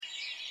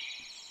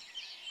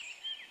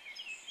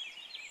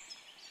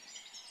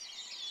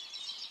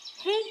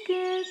Hey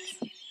kids,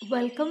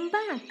 welcome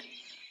back.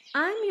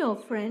 I'm your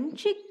friend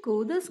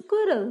Chikku the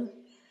squirrel.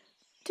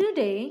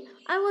 Today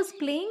I was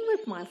playing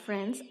with my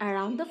friends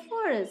around the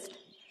forest.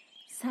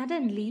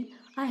 Suddenly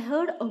I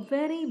heard a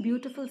very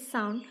beautiful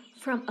sound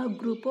from a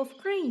group of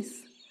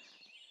trees.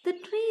 The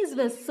trees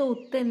were so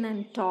thin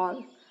and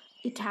tall.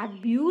 It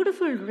had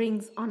beautiful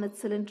rings on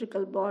its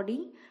cylindrical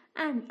body,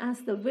 and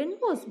as the wind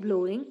was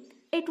blowing,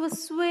 it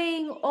was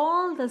swaying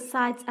all the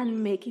sides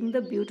and making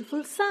the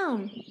beautiful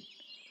sound.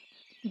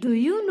 Do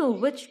you know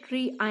which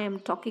tree I am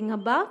talking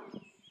about?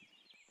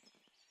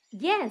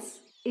 Yes,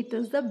 it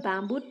is the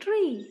bamboo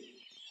tree.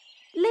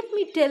 Let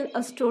me tell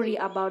a story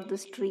about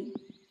this tree.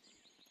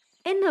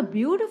 In a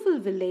beautiful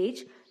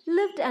village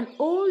lived an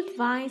old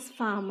wise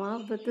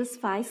farmer with his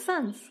 5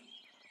 sons.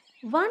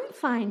 One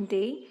fine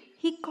day,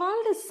 he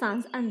called his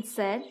sons and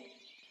said,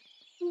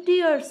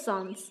 "Dear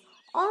sons,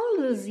 all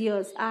these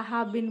years I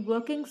have been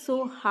working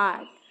so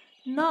hard.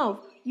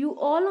 Now you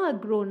all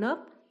are grown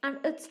up and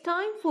it's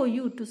time for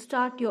you to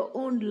start your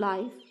own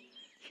life.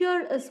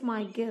 Here is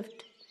my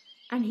gift."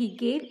 And he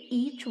gave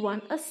each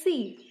one a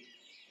seed.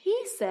 He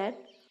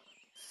said,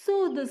 "Sow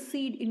the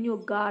seed in your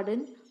garden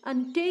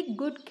and take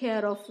good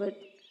care of it,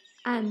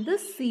 and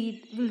this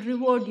seed will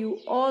reward you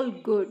all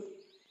good."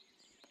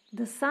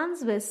 The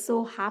sons were so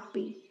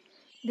happy.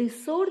 They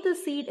sowed the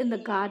seed in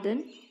the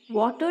garden,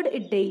 watered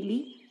it daily,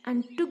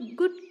 and took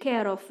good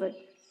care of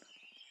it.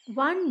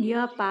 1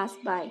 year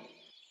passed by,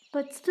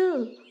 but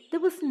still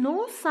there was no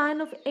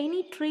sign of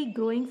any tree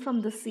growing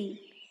from the seed.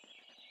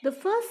 The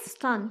first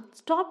son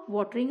stopped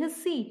watering his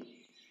seed.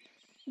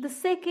 The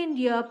second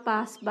year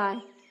passed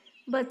by,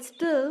 but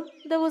still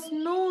there was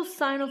no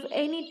sign of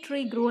any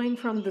tree growing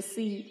from the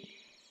seed.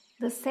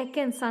 The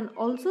second son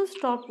also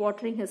stopped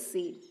watering his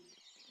seed.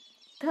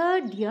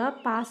 Third year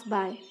passed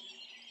by,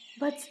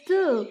 but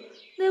still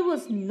there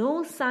was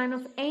no sign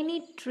of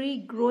any tree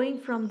growing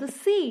from the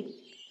seed.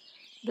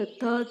 The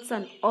third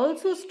son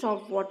also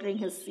stopped watering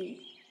his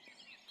seed.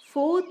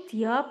 Fourth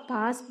year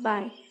passed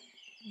by,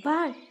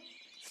 but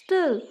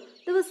still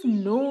there was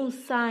no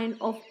sign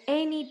of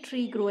any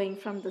tree growing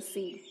from the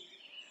seed.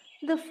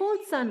 The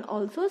fourth son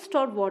also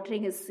stopped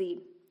watering his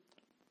seed.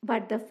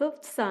 But the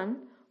fifth son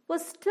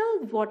was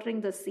still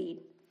watering the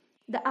seed.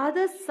 The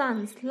other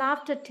sons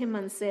laughed at him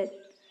and said,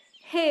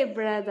 "Hey,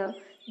 brother,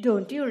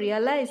 don't you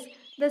realize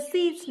the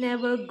seeds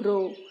never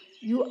grow?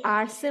 You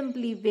are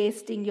simply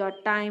wasting your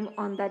time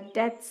on that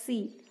dead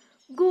seed.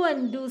 Go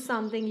and do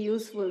something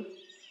useful."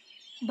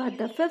 But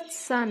the fifth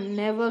son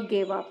never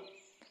gave up.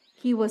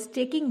 He was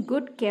taking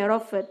good care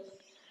of it.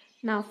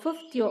 Now,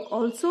 fifth year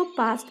also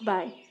passed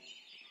by.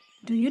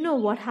 Do you know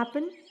what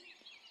happened?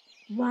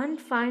 One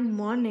fine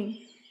morning,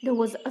 there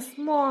was a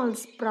small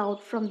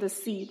sprout from the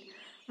seed,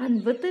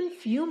 and within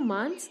few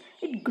months,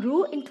 it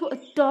grew into a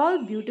tall,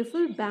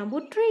 beautiful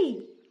bamboo tree.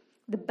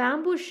 The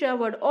bamboo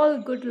showered all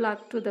good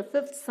luck to the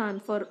fifth son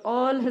for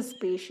all his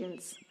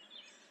patience.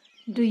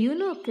 Do you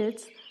know,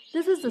 kids,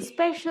 this is the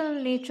special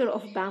nature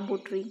of bamboo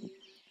tree.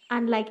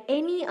 Unlike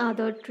any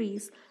other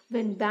trees,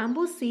 when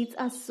bamboo seeds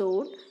are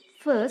sowed,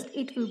 first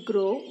it will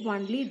grow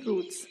only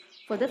roots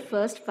for the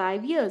first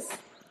 5 years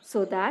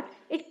so that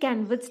it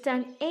can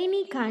withstand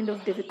any kind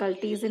of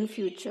difficulties in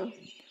future.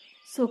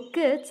 So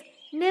kids,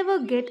 never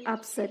get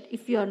upset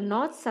if you are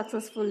not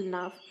successful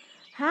enough.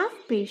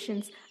 Have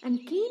patience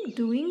and keep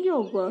doing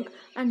your work,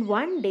 and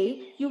one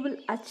day you will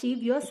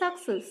achieve your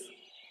success.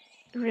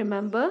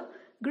 Remember,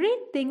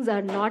 great things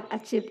are not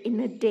achieved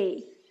in a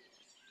day.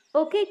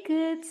 Okay,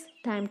 kids,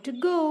 time to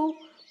go.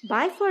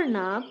 Bye for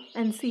now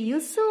and see you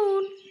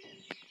soon.